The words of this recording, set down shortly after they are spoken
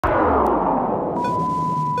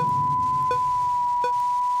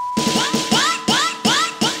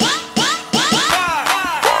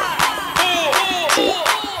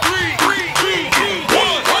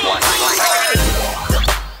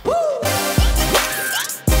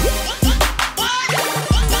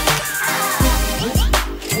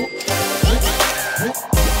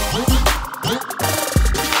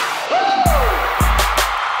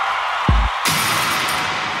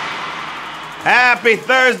Happy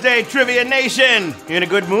Thursday, Trivia Nation! You in a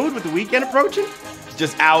good mood with the weekend approaching? It's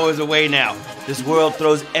just hours away now. This world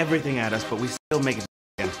throws everything at us, but we still make it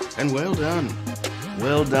again. And well done.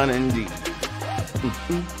 Well done indeed.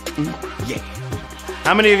 Yeah.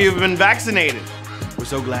 How many of you have been vaccinated? We're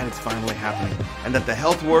so glad it's finally happening, and that the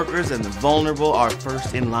health workers and the vulnerable are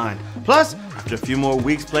first in line. Plus, after a few more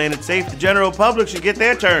weeks playing it safe, the general public should get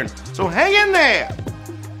their turn. So hang in there!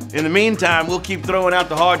 In the meantime, we'll keep throwing out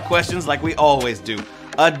the hard questions like we always do.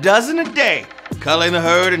 A dozen a day, culling the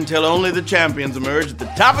herd until only the champions emerge at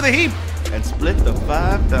the top of the heap and split the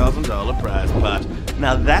 $5,000 prize pot.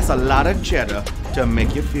 Now that's a lot of cheddar to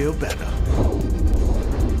make you feel better.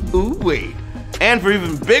 Ooh-wee. And for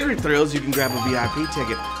even bigger thrills, you can grab a VIP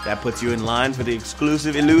ticket. That puts you in line for the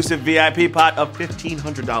exclusive, elusive VIP pot of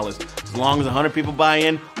 $1,500. As long as 100 people buy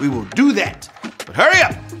in, we will do that. But hurry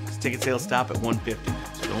up, because ticket sales stop at $150.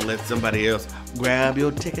 So don't let somebody else grab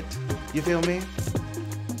your ticket. You feel me?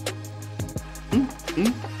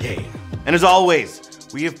 Yeah. And as always,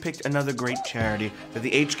 we have picked another great charity that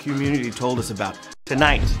the HQ community told us about.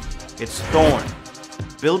 Tonight, it's Thorn,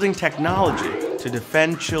 building technology to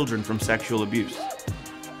defend children from sexual abuse.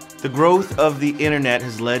 The growth of the internet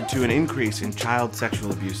has led to an increase in child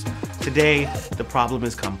sexual abuse. Today, the problem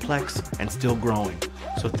is complex and still growing.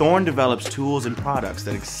 So Thorn develops tools and products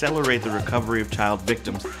that accelerate the recovery of child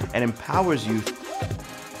victims and empowers youth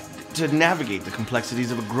to navigate the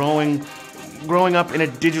complexities of growing up in a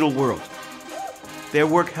digital world. Their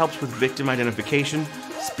work helps with victim identification,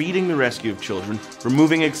 speeding the rescue of children,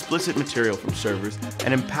 removing explicit material from servers,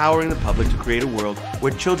 and empowering the public to create a world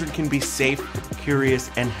where children can be safe,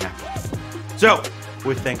 curious, and happy. So,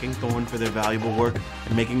 we're thanking Thorn for their valuable work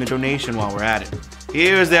and making a donation while we're at it.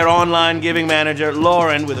 Here's their online giving manager,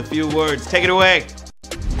 Lauren, with a few words. Take it away.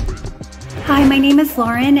 Hi, my name is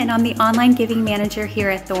Lauren, and I'm the online giving manager here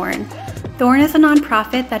at Thorn. Thorn is a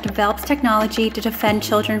nonprofit that develops technology to defend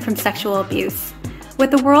children from sexual abuse.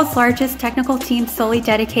 With the world's largest technical team solely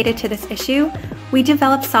dedicated to this issue, we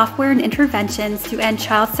develop software and interventions to end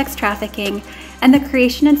child sex trafficking and the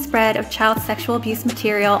creation and spread of child sexual abuse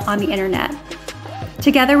material on the internet.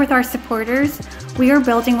 Together with our supporters, we are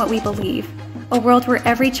building what we believe, a world where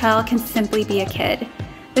every child can simply be a kid.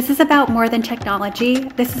 This is about more than technology.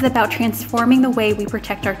 This is about transforming the way we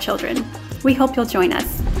protect our children. We hope you'll join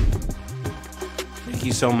us. Thank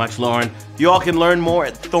you so much, Lauren. You all can learn more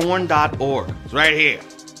at thorn.org. It's right here.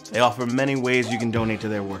 They offer many ways you can donate to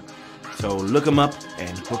their work. So look them up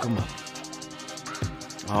and hook them up.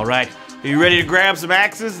 All right, are you ready to grab some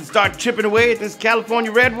axes and start chipping away at this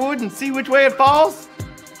California redwood and see which way it falls?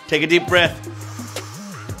 Take a deep breath.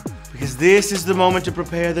 Because this is the moment to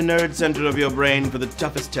prepare the nerd center of your brain for the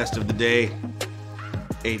toughest test of the day.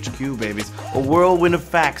 HQ, babies. A whirlwind of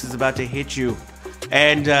facts is about to hit you.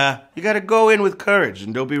 And you gotta go in with courage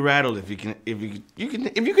and don't be rattled. If you can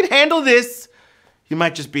handle this, you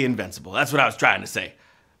might just be invincible. That's what I was trying to say.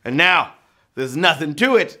 And now, there's nothing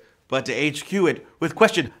to it but to HQ it with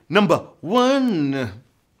question number 1.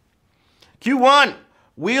 Q1.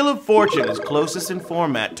 Wheel of Fortune is closest in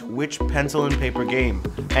format to which pencil and paper game?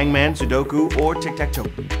 Hangman, Sudoku, or Tic-Tac-Toe?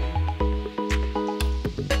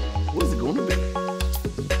 What is it going to be?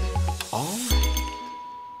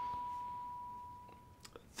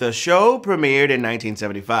 The show premiered in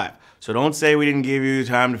 1975, so don't say we didn't give you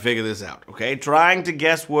time to figure this out, okay? Trying to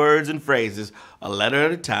guess words and phrases a letter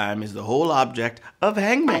at a time is the whole object of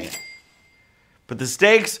Hangman. But the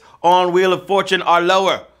stakes on Wheel of Fortune are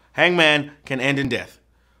lower. Hangman can end in death.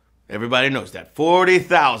 Everybody knows that.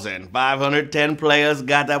 40,510 players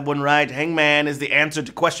got that one right. Hangman is the answer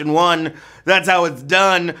to question 1. That's how it's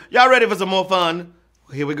done. Y'all ready for some more fun?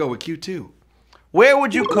 Well, here we go with Q2. Where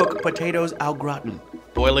would you cook potatoes au gratin?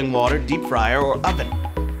 Boiling water, deep fryer, or oven?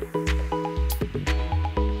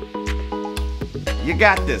 You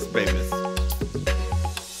got this, babies. All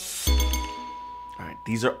right,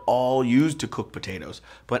 these are all used to cook potatoes,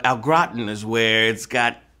 but au gratin is where it's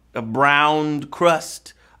got a browned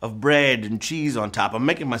crust of bread and cheese on top. I'm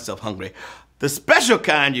making myself hungry. The special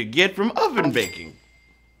kind you get from oven baking.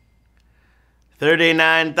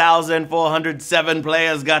 39,407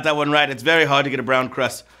 players got that one right. It's very hard to get a brown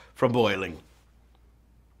crust from boiling.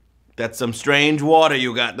 That's some strange water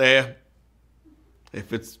you got there,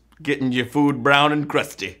 if it's getting your food brown and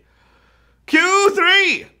crusty.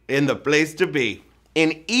 Q3, in the place to be.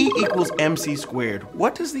 In E equals MC squared,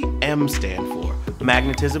 what does the M stand for?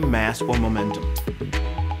 Magnetism, mass, or momentum?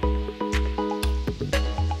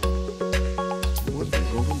 What's it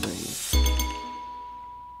going to be?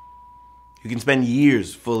 You can spend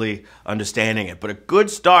years fully understanding it, but a good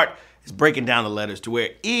start is breaking down the letters to where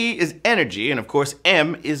E is energy and of course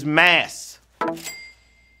M is mass.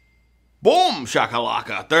 Boom,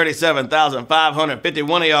 shakalaka.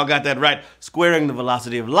 37,551 of y'all got that right. Squaring the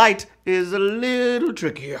velocity of light is a little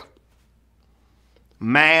trickier.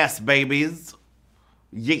 Mass, babies.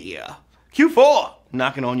 Yeah. Q4,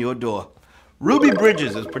 knocking on your door. Ruby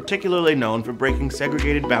Bridges is particularly known for breaking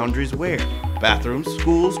segregated boundaries where? Bathrooms,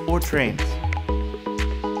 schools, or trains?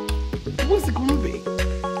 What's it gonna be?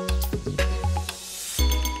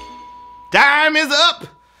 Time is up!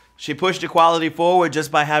 She pushed equality forward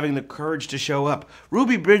just by having the courage to show up.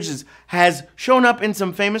 Ruby Bridges has shown up in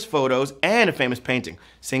some famous photos and a famous painting,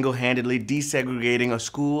 single-handedly desegregating a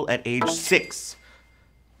school at age 6.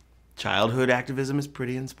 Childhood activism is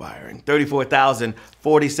pretty inspiring.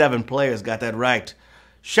 34,047 players got that right.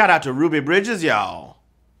 Shout out to Ruby Bridges, y'all.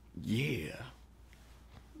 Yeah.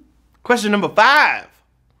 Question number 5.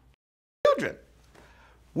 Children.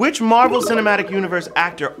 Which Marvel Cinematic Universe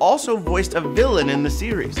actor also voiced a villain in the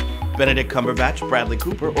series? Benedict Cumberbatch, Bradley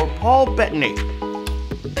Cooper, or Paul Bettany?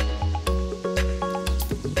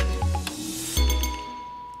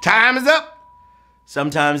 Time is up!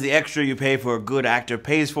 Sometimes the extra you pay for a good actor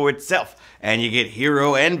pays for itself, and you get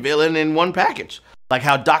hero and villain in one package. Like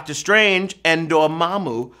how Doctor Strange and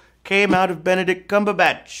Dormammu came out of Benedict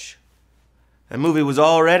Cumberbatch. That movie was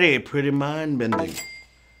already pretty mind-bending.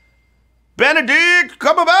 Benedict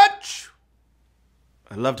Cumberbatch!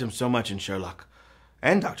 I loved him so much in Sherlock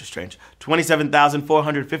and Doctor Strange.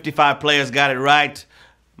 27,455 players got it right.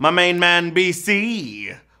 My main man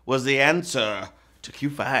BC was the answer to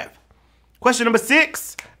Q5. Question number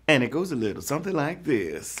 6, and it goes a little something like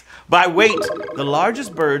this. By weight, the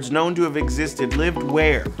largest birds known to have existed lived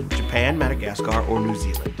where? Japan, Madagascar, or New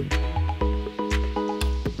Zealand?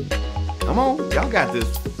 Come on, y'all got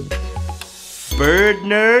this. Bird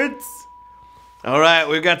nerds? All right,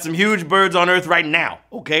 we've got some huge birds on Earth right now,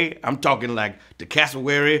 okay? I'm talking like the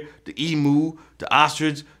cassowary, the emu, the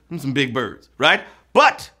ostrich, and some big birds, right?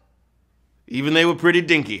 But even they were pretty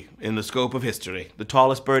dinky in the scope of history. The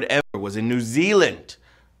tallest bird ever was in New Zealand.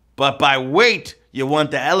 But by weight, you want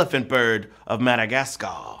the elephant bird of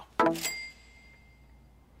Madagascar.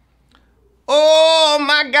 Oh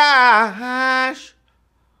my gosh!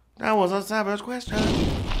 That was a savage question.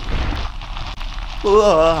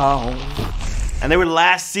 Whoa. And they were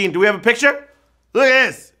last seen. Do we have a picture? Look at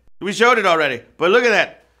this. We showed it already, but look at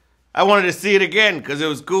that. I wanted to see it again because it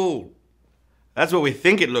was cool. That's what we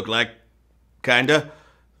think it looked like. Kinda.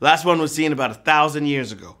 Last one was seen about 1,000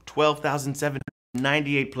 years ago.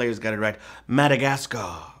 12,798 players got it right.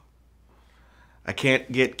 Madagascar. I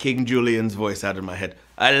can't get King Julian's voice out of my head.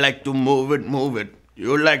 I like to move it, move it.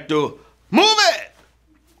 You like to move it!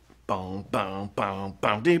 Boom, boom, boom,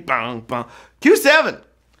 boom, dee, boom, boom. Q7.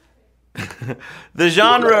 The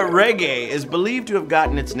genre reggae is believed to have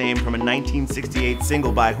gotten its name from a 1968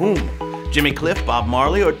 single by whom? Jimmy Cliff, Bob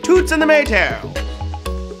Marley, or Toots and the Maytals?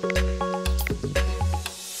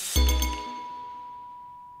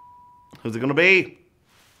 Who's it gonna be?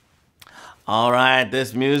 All right,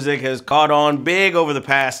 this music has caught on big over the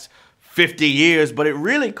past 50 years, but it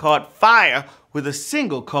really caught fire with a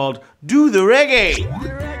single called Do the Reggae.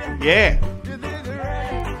 Yeah.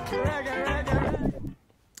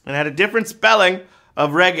 And had a different spelling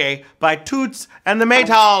of reggae by Toots and the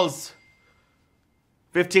Maytals.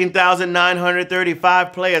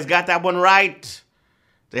 15,935 players got that one right.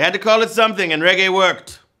 They had to call it something and reggae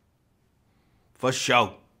worked. For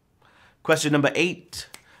sure. Question number 8.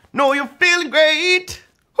 Know you're feeling great.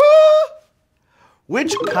 Woo!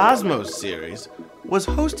 Which Cosmos series was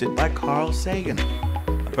hosted by Carl Sagan?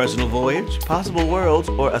 A Personal Voyage, Possible Worlds,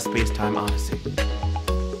 or A Space-Time Odyssey?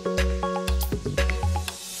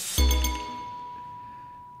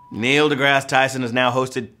 Neil deGrasse Tyson has now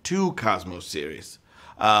hosted 2 Cosmos series.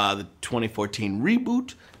 The 2014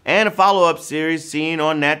 reboot and a follow-up series seen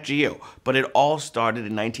on Nat Geo. But it all started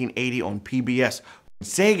in 1980 on PBS.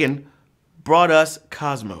 Sagan brought us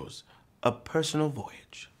Cosmos, A Personal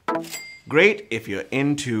Voyage. Great if you're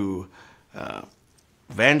into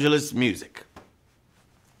evangelist music.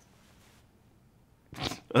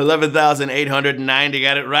 11,890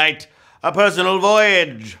 got it right. A Personal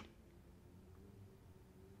Voyage.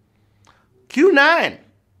 Q9.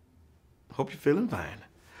 Hope you're feeling fine.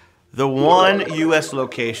 The one U.S.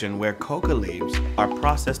 location where coca leaves are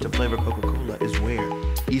processed to flavor Coca-Cola is where?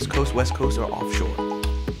 East Coast, West Coast, or offshore?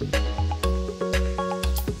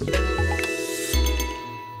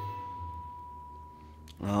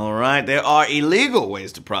 All right, there are illegal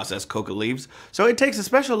ways to process coca leaves, so it takes a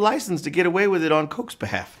special license to get away with it on Coke's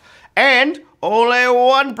behalf. And only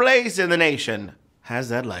one place in the nation has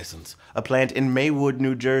that license. A plant in Maywood,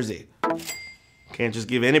 New Jersey. Can't just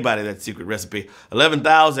give anybody that secret recipe.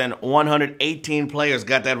 11,118 players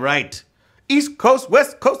got that right. East Coast,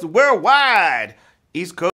 West Coast, worldwide.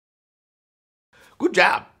 East Coast. Good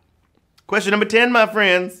job. Question number 10, my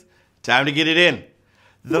friends. Time to get it in.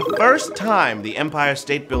 The first time the Empire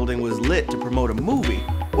State Building was lit to promote a movie,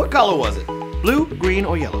 what color was it? Blue, green,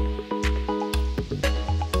 or yellow?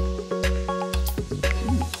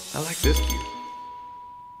 I like this cue.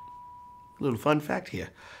 Little fun fact here.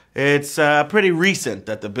 It's pretty recent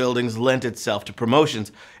that the building's lent itself to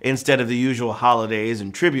promotions instead of the usual holidays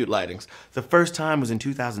and tribute lightings. The first time was in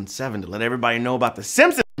 2007 to let everybody know about the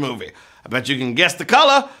Simpsons movie. I bet you can guess the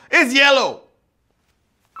color. It's yellow.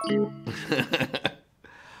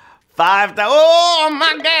 5,000. Oh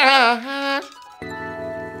my God.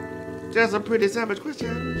 Just a pretty savage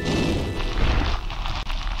question.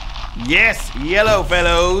 Yes, yellow,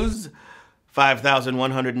 fellows.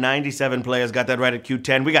 5,197 players got that right at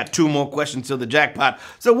Q10. We got 2 more questions till the jackpot.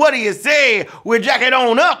 So what do you say we jack it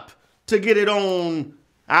on up to get it on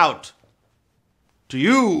out to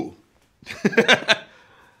you?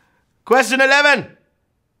 Question 11.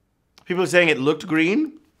 People are saying it looked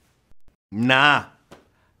green. Nah,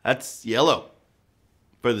 that's yellow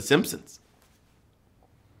for The Simpsons.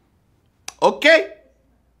 Okay.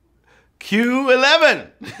 Q11.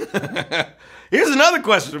 Here's another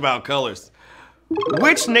question about colors.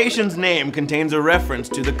 Which nation's name contains a reference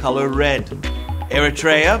to the color red?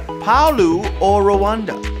 Eritrea, Paulu, or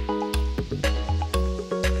Rwanda?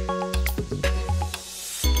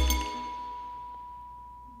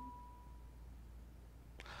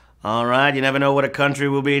 All right, you never know what a country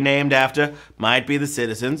will be named after. Might be the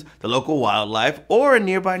citizens, the local wildlife, or a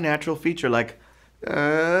nearby natural feature like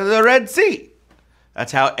the Red Sea.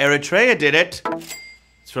 That's how Eritrea did it.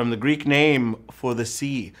 It's from the Greek name for the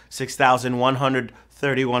sea.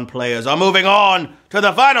 6,131 players are moving on to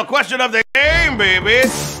the final question of the game, baby.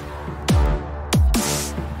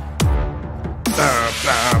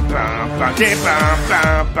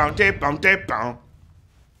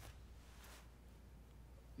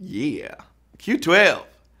 Yeah. Q12.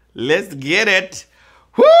 Let's get it.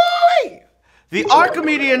 Whoo-wee! The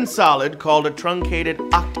Archimedean solid called a truncated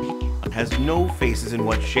octahedron has no faces in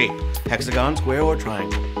what shape? Hexagon, square, or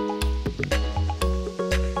triangle?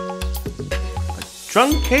 A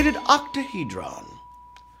truncated octahedron.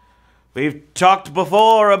 We've talked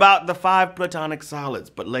before about the 5 platonic solids,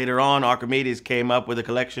 but later on Archimedes came up with a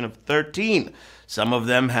collection of 13. Some of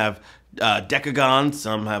them have decagons,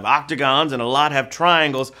 some have octagons, and a lot have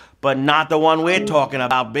triangles, but not the one we're talking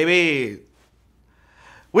about, baby.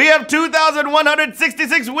 We have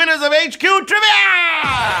 2,166 winners of HQ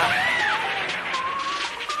Trivia!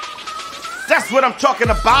 That's what I'm talking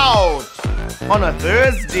about on a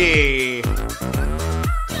Thursday.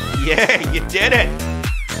 Yeah, you did it.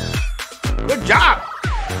 Good job.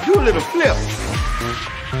 Do a little flip.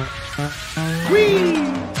 Whee!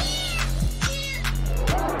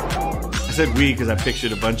 I said we because I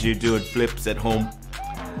pictured a bunch of you doing flips at home.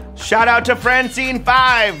 Shout out to Francine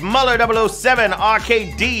 5, Muller 007,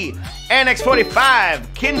 RKD, Annex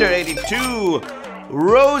 45, Kinder 82,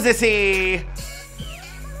 Rosesy,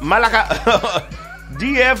 Malaka,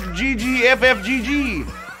 DFGGFFGG,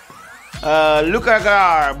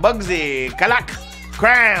 Lukagar, Bugsy, Kalak,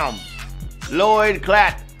 Cram, Lloyd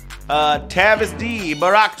Klatt, Tavis D,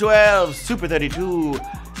 Barack 12, Super 32,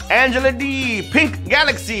 Angela D, Pink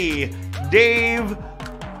Galaxy, Dave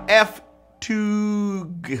F.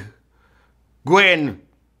 Tug, Gwen,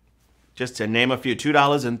 just to name a few.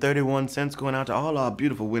 $2.31 going out to all our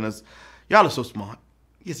beautiful winners. Y'all are so smart.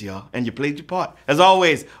 Yes, y'all. And you played your part. As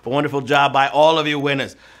always, a wonderful job by all of you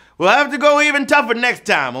winners. We'll have to go even tougher next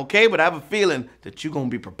time, okay? But I have a feeling that you're going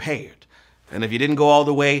to be prepared. And if you didn't go all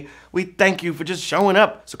the way, we thank you for just showing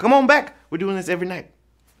up. So come on back. We're doing this every night.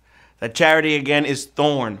 That charity, again, is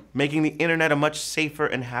Thorn, making the internet a much safer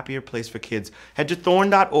and happier place for kids. Head to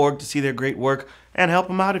thorn.org to see their great work and help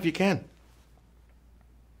them out if you can.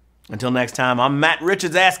 Until next time, I'm Matt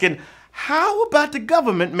Richards asking, how about the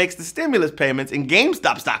government makes the stimulus payments in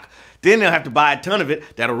GameStop stock? Then they'll have to buy a ton of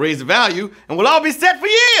it. That'll raise the value, and we'll all be set for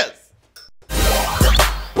years.